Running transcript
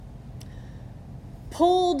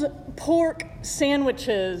Pulled pork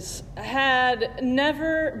sandwiches had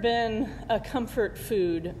never been a comfort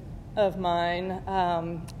food of mine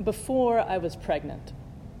before I was pregnant.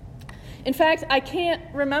 In fact, I can't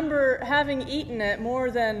remember having eaten it more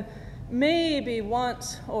than maybe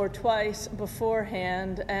once or twice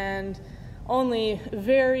beforehand, and only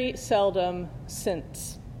very seldom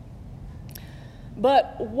since.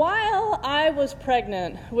 But while I was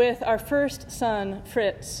pregnant with our first son,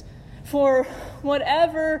 Fritz, for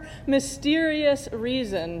whatever mysterious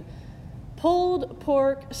reason, pulled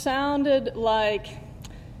pork sounded like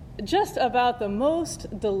just about the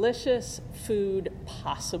most delicious food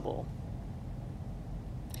possible.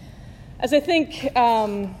 As I think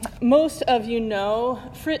most of you know,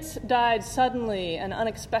 Fritz died suddenly and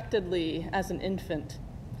unexpectedly as an infant.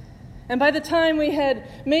 And by the time we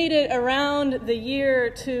had made it around the year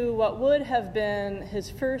to what would have been his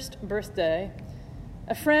first birthday,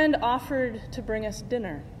 a friend offered to bring us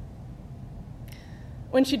dinner.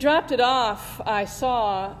 When she dropped it off, I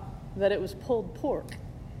saw that it was pulled pork.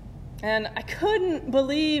 And I couldn't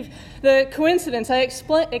believe the coincidence. I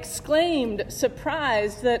exclaimed,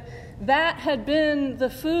 surprised, that had been the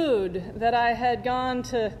food that I had gone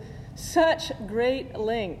to such great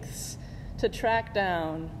lengths to track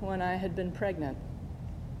down when I had been pregnant.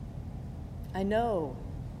 "I know,"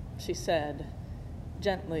 she said,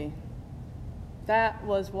 gently. That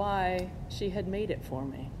was why she had made it for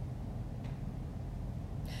me.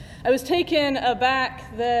 I was taken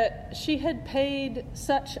aback that she had paid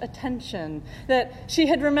such attention, that she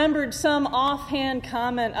had remembered some offhand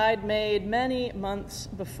comment I'd made many months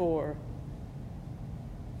before.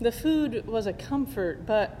 The food was a comfort,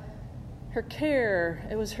 but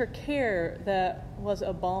it was her care that was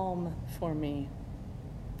a balm for me.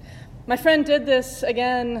 My friend did this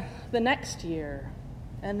again the next year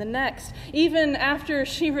and the next. Even after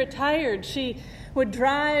she retired, she would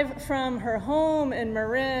drive from her home in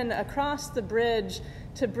Marin across the bridge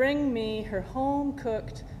to bring me her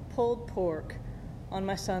home-cooked pulled pork on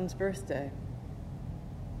my son's birthday.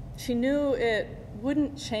 She knew it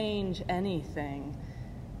wouldn't change anything.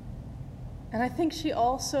 And I think she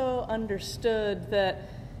also understood that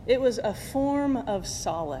it was a form of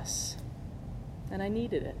solace, and I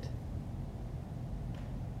needed it.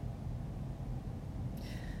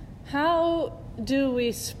 How do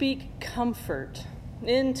we speak comfort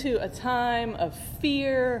into a time of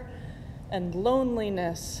fear and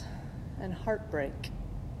loneliness and heartbreak?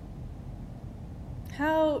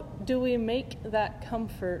 How do we make that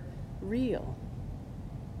comfort real?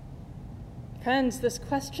 Friends, this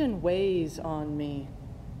question weighs on me.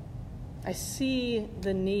 I see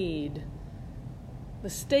the need. The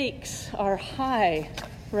stakes are high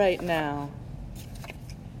right now.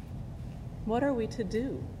 What are we to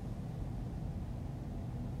do?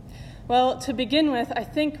 Well, to begin with, I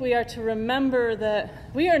think we are to remember that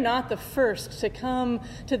we are not the first to come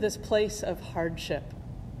to this place of hardship.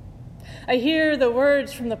 I hear the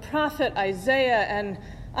words from the prophet Isaiah, and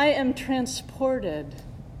I am transported,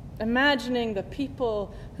 imagining the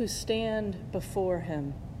people who stand before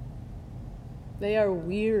him. They are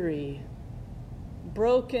weary,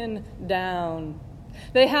 broken down.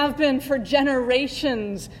 They have been for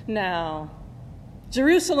generations now.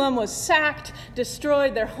 Jerusalem was sacked,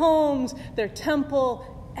 destroyed, their homes, their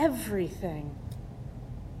temple, everything.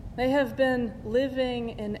 They have been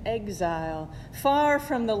living in exile, far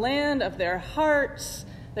from the land of their hearts,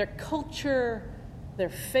 their culture, their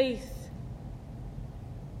faith.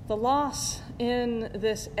 The loss in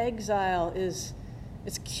this exile is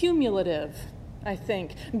cumulative, I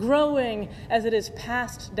think, growing as it is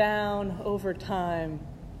passed down over time.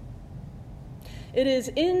 It is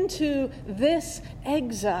into this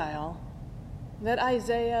exile that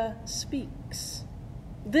Isaiah speaks.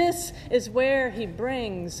 This is where he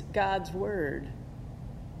brings God's word.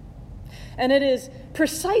 And it is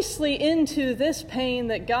precisely into this pain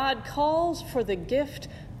that God calls for the gift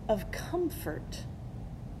of comfort.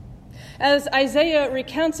 As Isaiah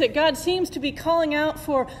recounts it, God seems to be calling out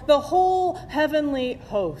for the whole heavenly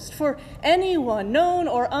host, for anyone, known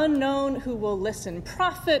or unknown, who will listen,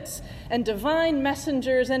 prophets and divine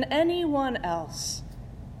messengers and anyone else,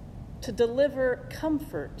 to deliver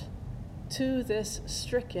comfort to this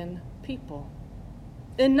stricken people.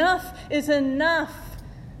 Enough is enough,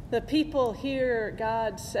 the people hear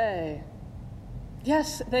God say.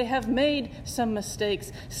 Yes, they have made some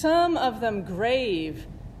mistakes, some of them grave.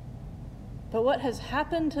 But what has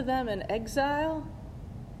happened to them in exile?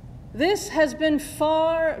 This has been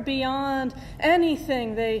far beyond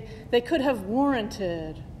anything they could have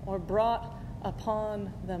warranted or brought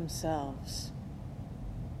upon themselves.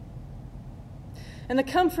 And the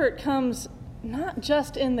comfort comes not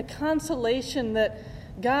just in the consolation that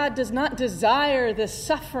God does not desire this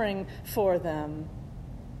suffering for them.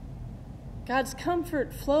 God's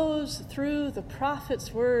comfort flows through the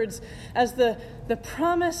prophet's words as the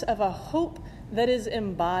promise of a hope that is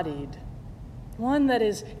embodied, one that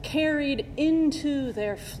is carried into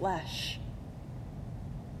their flesh.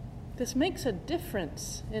 This makes a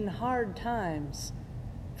difference in hard times,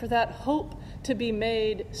 for that hope to be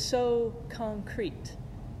made so concrete.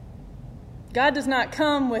 God does not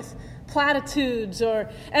come with platitudes or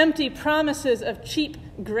empty promises of cheap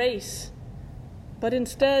grace, but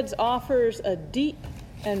instead offers a deep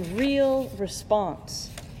and real response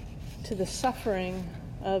to the suffering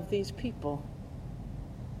of these people.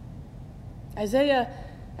 Isaiah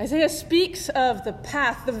speaks of the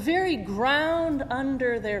path, the very ground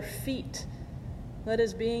under their feet that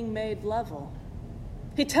is being made level.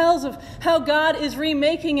 He tells of how God is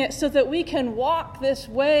remaking it so that we can walk this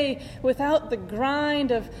way without the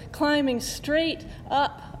grind of climbing straight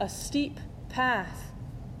up a steep path,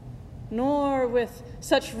 nor with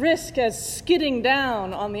such risk as skidding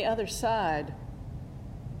down on the other side.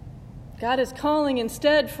 God is calling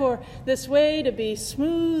instead for this way to be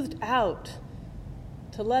smoothed out,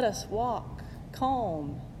 to let us walk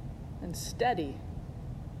calm and steady.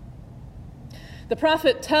 The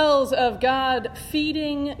prophet tells of God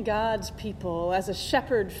feeding God's people as a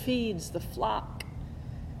shepherd feeds the flock,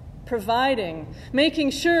 providing,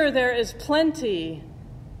 making sure there is plenty,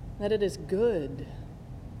 that it is good.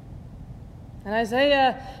 And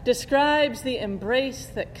Isaiah describes the embrace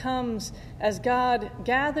that comes as God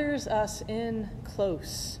gathers us in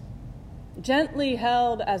close, gently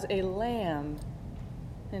held as a lamb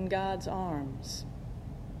in God's arms.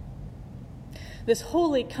 This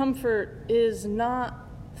holy comfort is not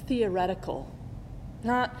theoretical,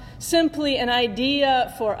 not simply an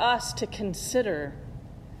idea for us to consider,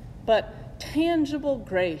 but tangible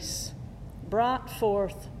grace brought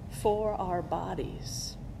forth for our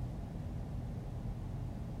bodies.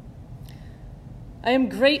 I am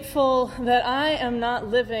grateful that I am not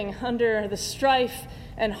living under the strife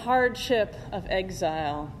and hardship of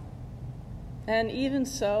exile. And even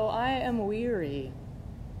so, I am weary.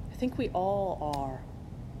 I think we all are.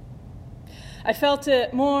 I felt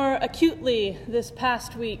it more acutely this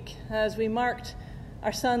past week as we marked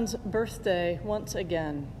our son's birthday once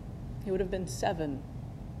again. He would have been 7.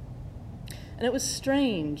 And it was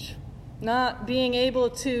strange not being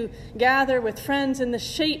able to gather with friends in the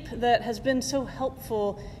shape that has been so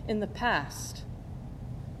helpful in the past.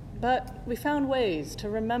 But we found ways to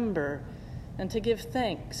remember and to give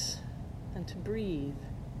thanks and to breathe.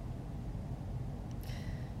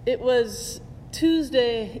 It was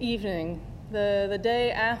Tuesday evening, the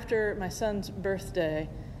day after my son's birthday,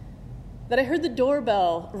 that I heard the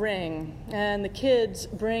doorbell ring and the kids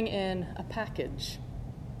bring in a package.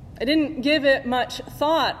 I didn't give it much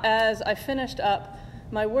thought as I finished up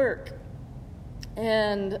my work.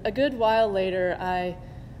 And a good while later, I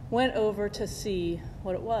went over to see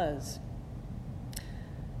what it was.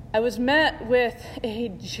 I was met with a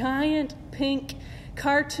giant pink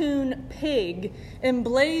cartoon pig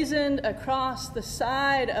emblazoned across the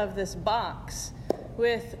side of this box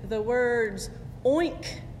with the words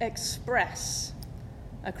 "Oink Express"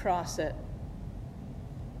 across it.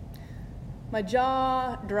 My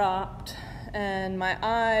jaw dropped and my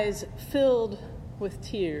eyes filled with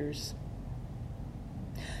tears.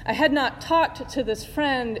 I had not talked to this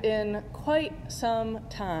friend in quite some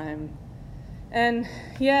time, and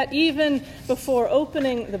yet even before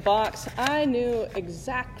opening the box, I knew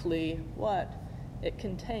exactly what it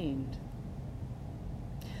contained.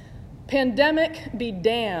 Pandemic be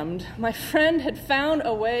damned, my friend had found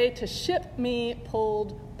a way to ship me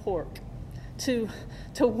pulled pork, to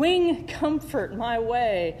wing comfort my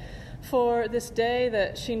way for this day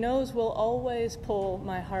that she knows will always pull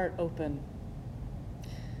my heart open.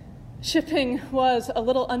 Shipping was a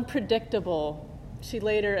little unpredictable, she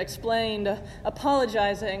later explained,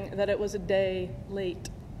 apologizing that it was a day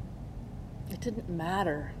late. It didn't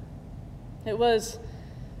matter. It was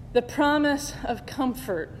the promise of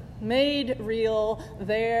comfort made real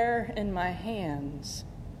there in my hands.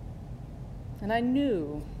 And I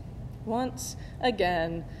knew once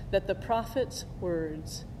again that the prophet's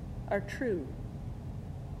words are true.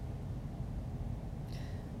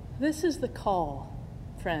 This is the call,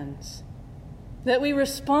 friends, that we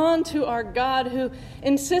respond to our God who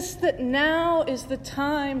insists that now is the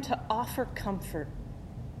time to offer comfort,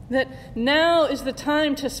 that now is the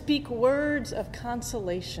time to speak words of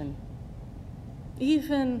consolation,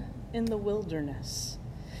 even in the wilderness,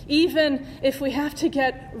 even if we have to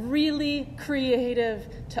get really creative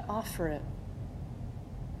to offer it.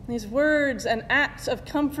 These words and acts of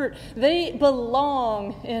comfort, they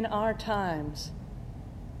belong in our times.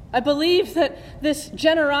 I believe that this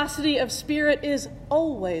generosity of spirit is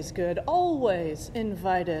always good, always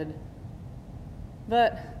invited.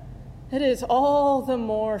 But it is all the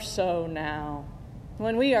more so now,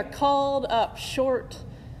 when we are called up short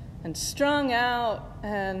and strung out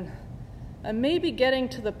and maybe getting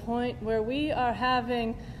to the point where we are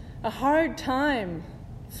having a hard time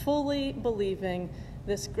fully believing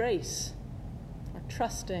this grace or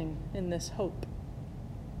trusting in this hope.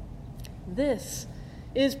 This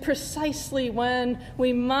is precisely when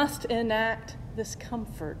we must enact this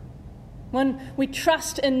comfort, when we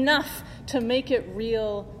trust enough to make it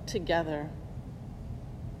real together.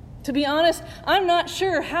 To be honest, I'm not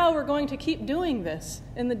sure how we're going to keep doing this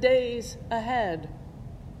in the days ahead.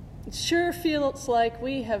 It sure feels like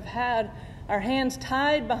we have had our hands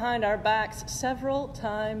tied behind our backs several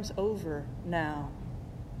times over now.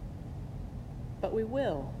 But we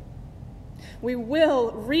will. We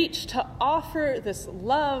will reach to offer this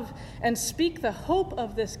love and speak the hope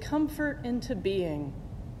of this comfort into being,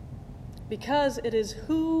 because it is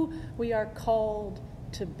who we are called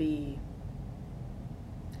to be.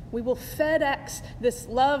 We will FedEx this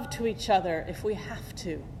love to each other if we have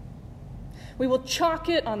to. We will chalk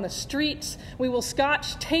it on the streets. We will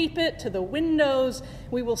Scotch tape it to the windows.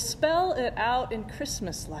 We will spell it out in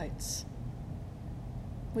Christmas lights.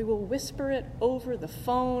 We will whisper it over the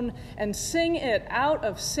phone and sing it out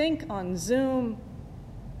of sync on Zoom.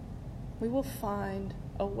 We will find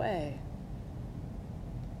a way.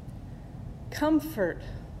 Comfort,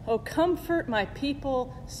 oh comfort my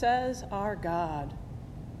people, says our God.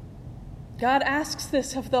 God asks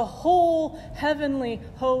this of the whole heavenly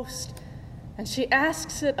host, and she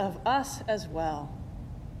asks it of us as well.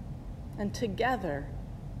 And together,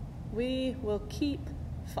 we will keep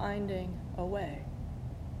finding a way.